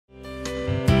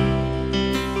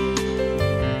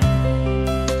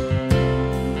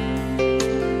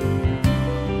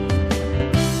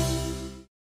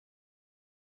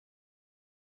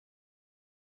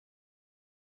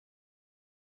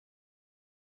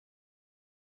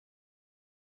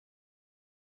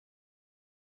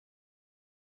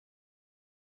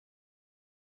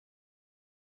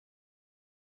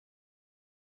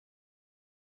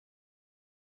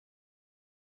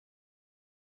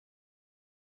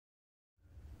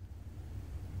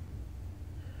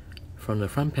From the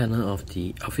front panel of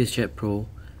the Officejet Pro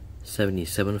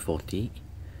 7740,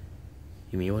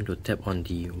 you may want to tap on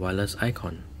the wireless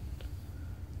icon.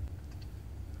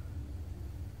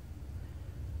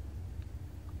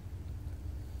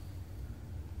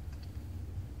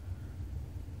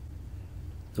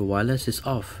 The wireless is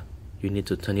off. You need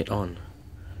to turn it on.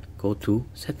 Go to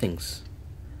Settings.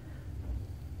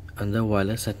 Under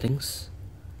Wireless Settings,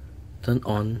 turn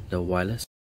on the wireless.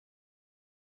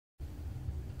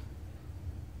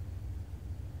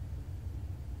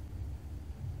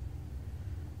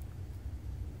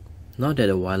 Now that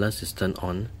the wireless is turned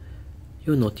on,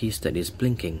 you'll notice that it's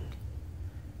blinking.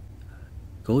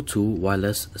 Go to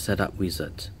Wireless Setup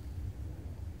Wizard.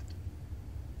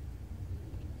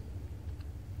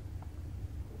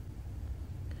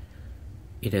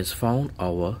 It has found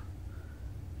our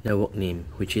network name,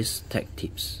 which is Tech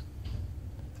Tips.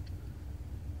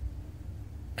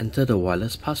 Enter the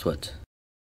wireless password.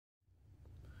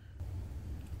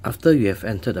 After you have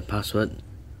entered the password,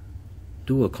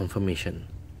 do a confirmation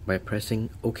by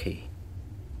pressing OK.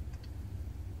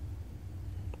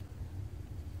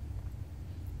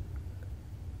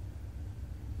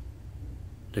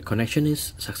 The connection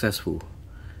is successful,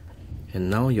 and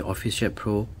now your Officejet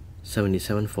Pro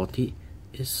 7740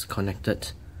 is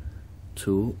connected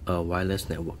to a wireless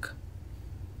network.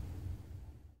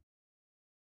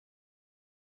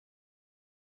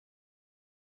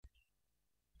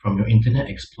 From your Internet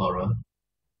Explorer,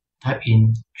 type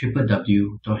in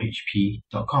www.hp.com.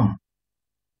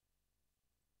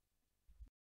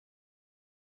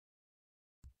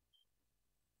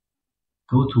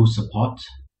 Go to Support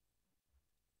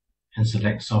and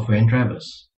select Software and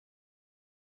Drivers.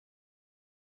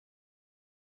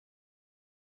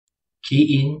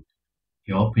 Key in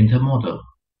your printer model,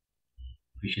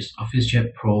 which is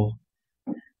Officejet Pro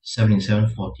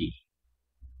 7740.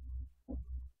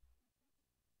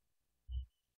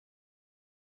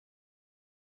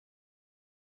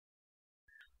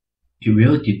 It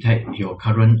will detect your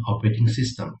current operating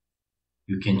system.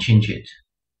 You can change it.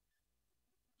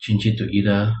 Change it to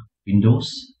either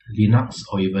Windows, Linux,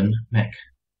 or even Mac.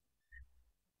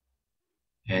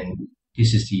 And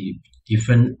this is the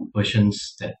different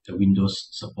versions that the Windows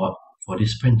support for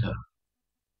this printer.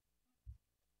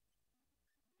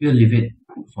 We'll leave it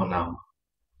for now.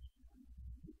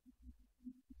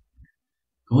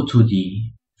 Go to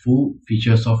the full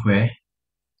feature software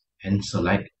and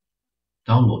select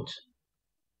Download.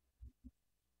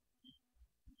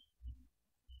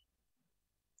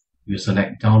 We'll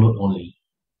select Download only.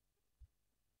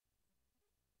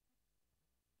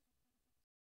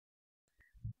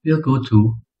 We'll go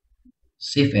to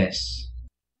Save As.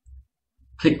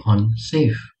 Click on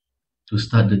Save to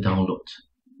start the download.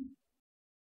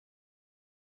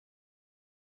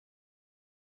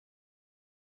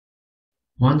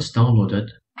 Once downloaded,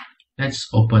 let's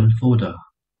open Folder.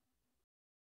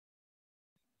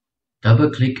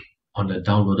 Double-click on the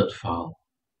downloaded file.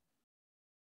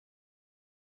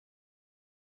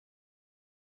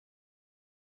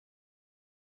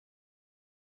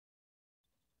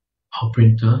 Our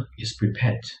printer is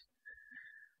prepared.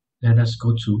 Let us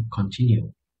go to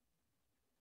Continue.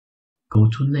 Go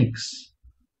to Next.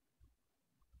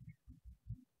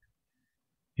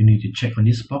 You need to check on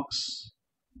this box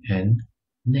and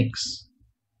Next.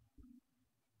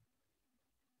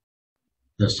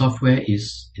 The software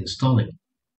is installing.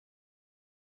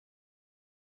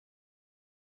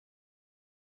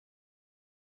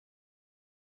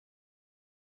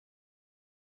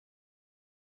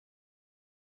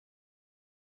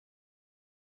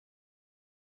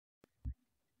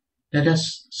 Let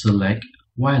us select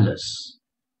Wireless.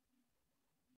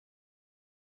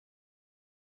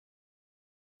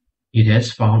 It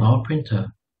has found our printer.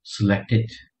 Select it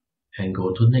and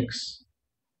go to Next.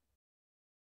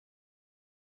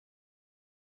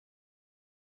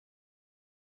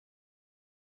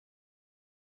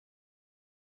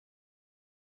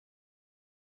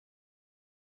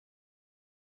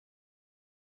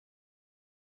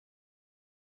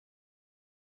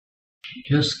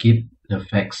 Just skip the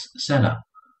fax setup.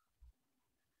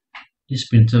 This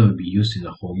printer will be used in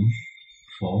the home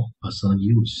for personal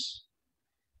use.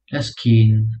 Let's key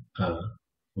in a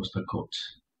postal code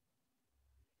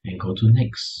and go to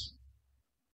Next.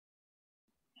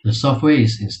 The software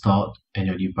is installed and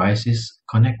your device is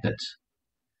connected.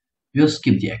 We'll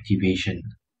skip the activation.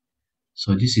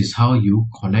 So this is how you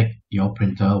connect your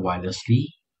printer wirelessly,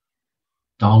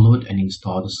 download and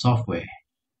install the software.